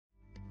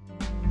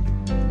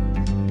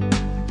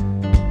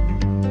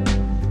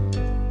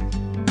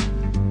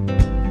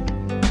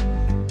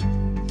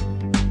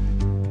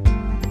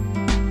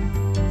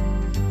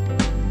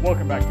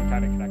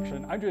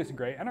I'm Jason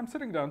Gray, and I'm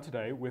sitting down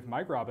today with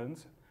Mike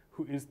Robbins,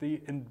 who is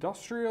the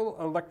Industrial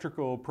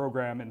Electrical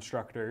Program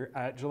Instructor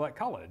at Gillette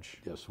College.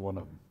 Yes, one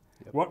of them.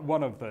 Yep.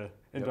 One of the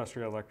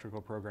Industrial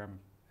Electrical Program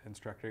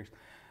Instructors.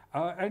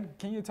 And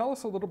can you tell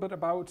us a little bit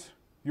about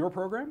your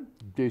program?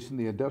 Jason,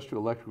 the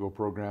Industrial Electrical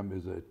Program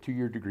is a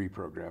 2-year degree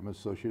program,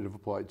 Associate of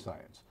Applied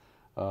Science.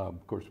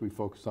 Of course, we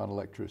focus on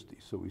electricity,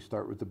 so we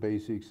start with the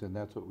basics, and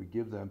that's what we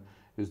give them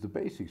is the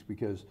basics,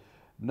 because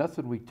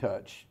nothing we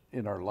touch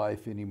in our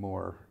life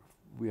anymore,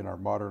 in our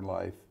modern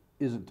life,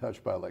 isn't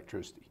touched by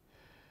electricity.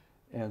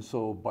 And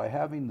so by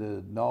having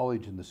the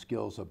knowledge and the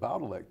skills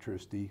about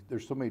electricity,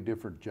 there's so many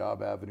different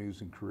job avenues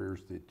and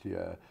careers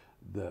that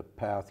the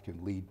path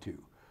can lead to.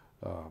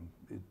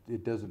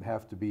 It doesn't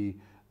have to be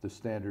the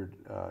standard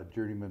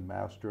journeyman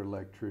master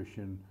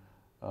electrician,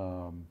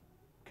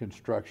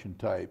 construction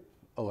type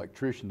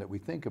electrician that we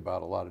think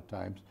about a lot of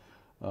times.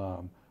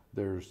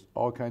 There's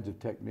all kinds of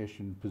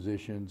technician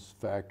positions,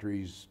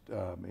 factories,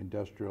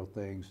 industrial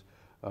things,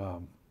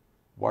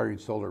 wiring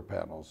solar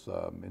panels,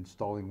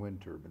 installing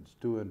wind turbines,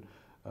 doing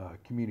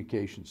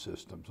communication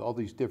systems. All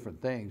these different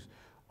things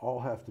all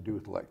have to do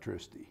with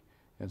electricity.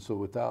 And so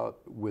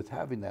with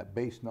having that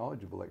base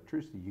knowledge of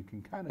electricity, you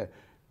can kind of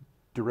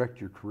direct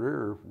your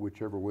career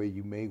whichever way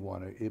you may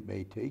want to, it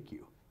may take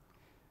you.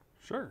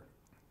 Sure,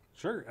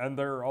 sure. And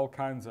there are all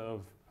kinds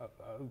of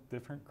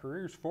different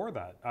careers for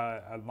that,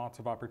 and lots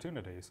of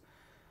opportunities.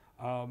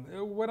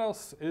 What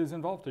else is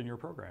involved in your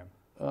program?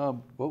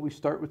 Well, we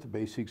start with the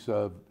basics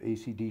of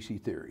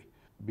AC/DC theory,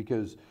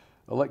 because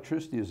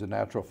electricity is a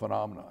natural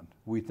phenomenon.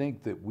 We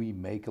think that we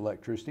make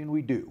electricity, and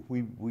we do.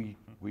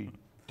 We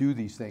do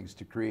these things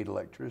to create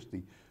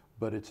electricity,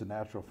 but it's a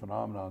natural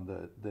phenomenon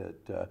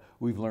that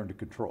we've learned to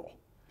control.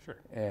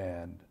 Sure.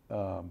 And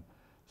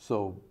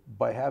so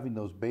by having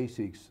those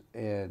basics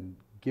and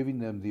giving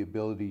them the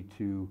ability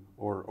to,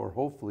 or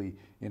hopefully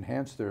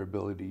enhance their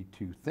ability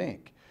to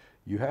think,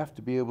 you have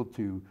to be able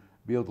to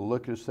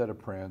look at a set of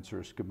prints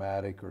or a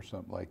schematic or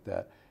something like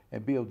that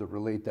and be able to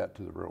relate that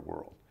to the real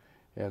world.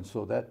 And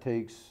so that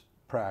takes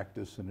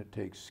practice, and it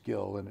takes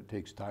skill, and it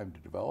takes time to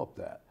develop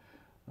that.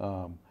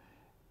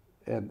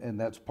 And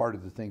that's part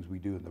of the things we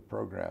do in the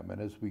program. And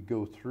as we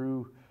go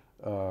through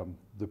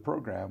the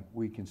program,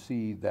 we can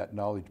see that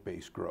knowledge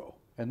base grow.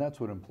 And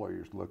that's what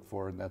employers look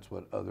for, and that's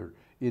what other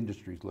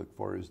industries look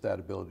for, is that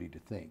ability to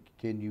think.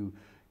 Can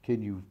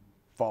you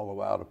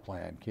follow out a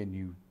plan? Can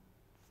you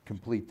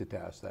complete the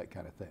task? That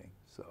kind of thing.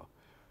 So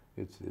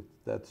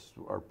that's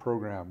our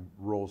program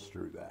rolls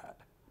through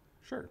that.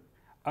 Sure.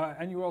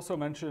 And you also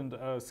mentioned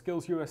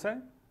Skills USA?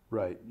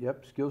 Right,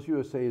 yep. Skills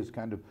USA is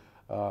kind of,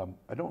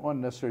 I don't want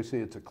to necessarily say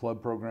it's a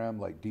club program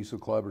like Diesel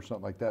Club or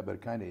something like that, but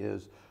it kind of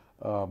is.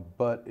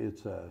 But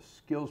it's a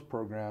skills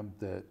program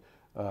that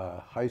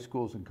high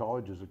schools and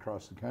colleges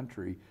across the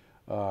country,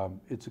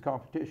 it's a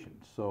competition.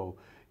 So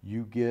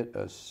you get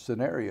a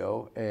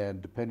scenario,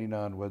 and depending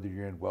on whether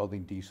you're in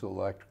welding, diesel,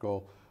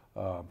 electrical,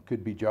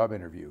 could be job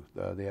interview.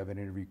 They have an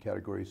interview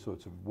category, so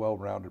it's a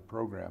well-rounded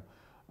program.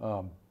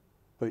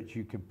 But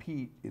you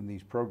compete in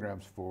these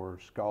programs for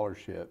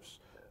scholarships,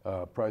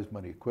 prize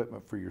money,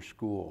 equipment for your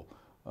school.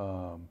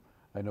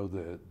 I know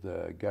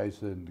the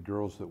guys and the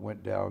girls that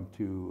went down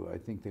to, I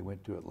think they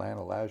went to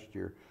Atlanta last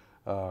year,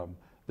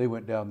 they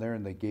went down there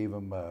and they gave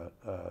them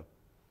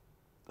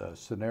a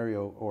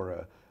scenario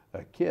or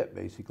a kit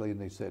basically, and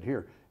they said,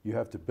 here, you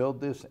have to build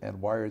this and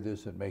wire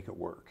this and make it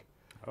work.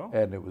 Oh.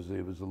 And it was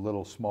a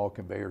little small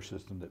conveyor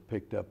system that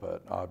picked up an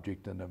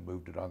object and then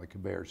moved it on the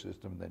conveyor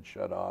system and then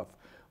shut off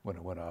when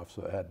it went off,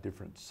 so it had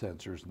different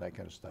sensors and that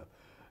kind of stuff.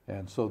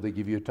 And so they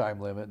give you a time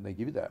limit and they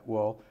give you that.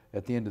 Well,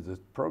 at the end of the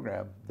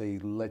program, they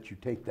let you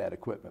take that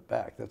equipment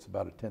back. That's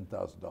about a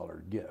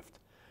 $10,000 gift.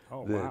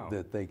 Oh, wow.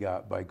 That they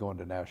got by going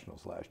to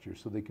nationals last year.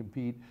 So they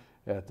compete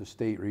at the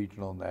state,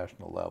 regional, and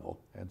national level.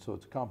 And so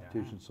it's a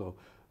competition. Yeah.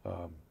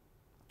 So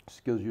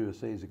Skills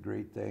USA is a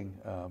great thing.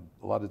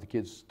 A lot of the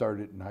kids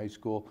start it in high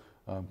school,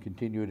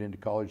 continue it into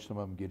college. Some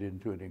of them get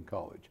into it in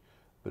college.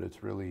 But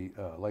it's really,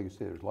 like I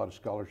say, there's a lot of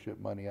scholarship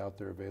money out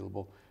there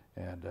available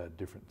and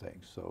different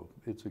things. So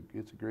it's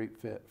a great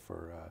fit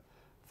for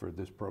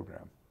this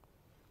program.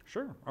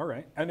 Sure, all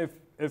right. And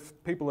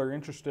if people are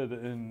interested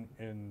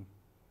in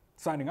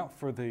signing up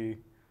for the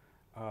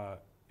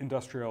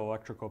Industrial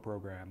Electrical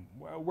Program,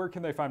 where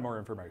can they find more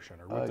information,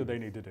 or what do they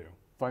need to do?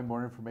 Find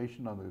more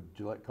information on the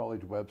Gillette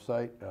College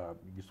website. You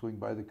can swing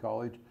by the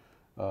college.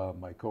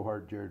 My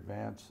cohort, Jared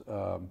Vance,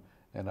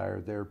 and I are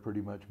there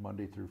pretty much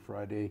Monday through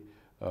Friday.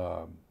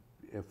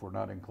 If we're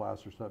not in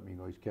class or something, you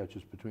can always catch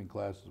us between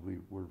classes.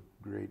 We're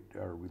great,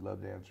 or we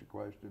love to answer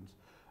questions.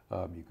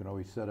 You can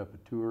always set up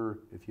a tour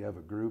if you have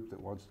a group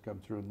that wants to come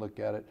through and look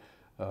at it.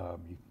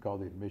 You can call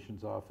the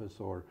admissions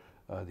office or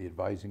the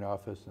advising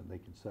office, and they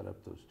can set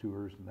up those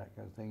tours and that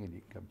kind of thing, and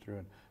you can come through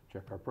and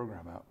check our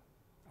program out.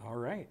 All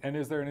right. And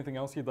is there anything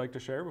else you'd like to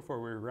share before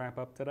we wrap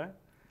up today?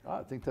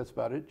 I think that's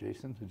about it,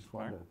 Jason. I just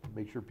wanted to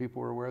make sure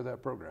people were aware of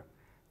that program.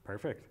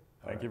 Perfect.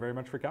 Thank you very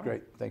much for coming.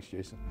 Great. Thanks,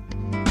 Jason.